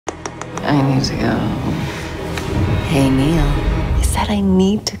I need to go. Hey, Neil. I said I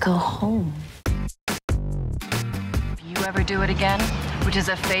need to go home. If you ever do it again, which is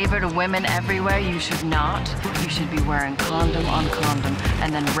a favor to women everywhere, you should not. You should be wearing condom on condom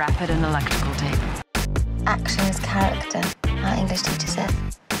and then wrap it in electrical tape. Action is character, our English teacher said.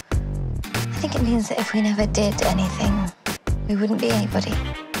 I think it means that if we never did anything, we wouldn't be anybody.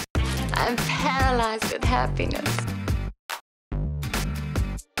 I'm paralyzed with happiness.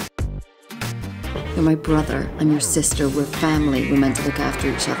 You're my brother, I'm your sister, we're family, we're meant to look after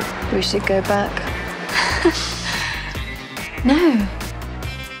each other. We should go back. No.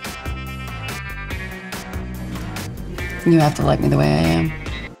 You have to like me the way I am.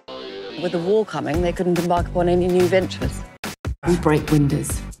 With the war coming, they couldn't embark upon any new ventures. We break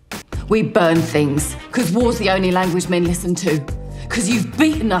windows. We burn things, because war's the only language men listen to. Because you've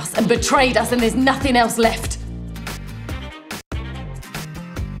beaten us and betrayed us and there's nothing else left.